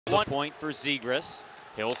1 point for Zegras.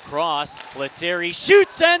 He'll cross. Lettieri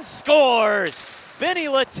shoots and scores!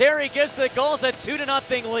 Vinni Lettieri gives the Gulls a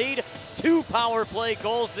 2-0 lead. 2 power play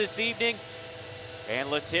goals this evening.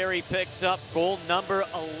 And Lettieri picks up goal number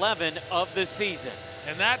 11 of the season.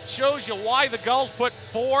 And that shows you why the Gulls put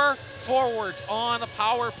 4 forwards on a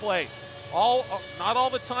power play. Not all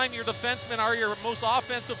the time your defensemen are your most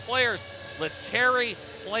offensive players. Lettieri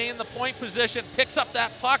playing the point position, picks up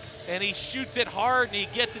that puck, and he shoots it hard, and he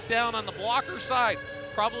gets it down on the blocker side.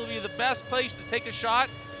 Probably the best place to take a shot,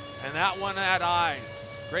 and that one had eyes.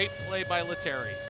 Great play by Lettieri.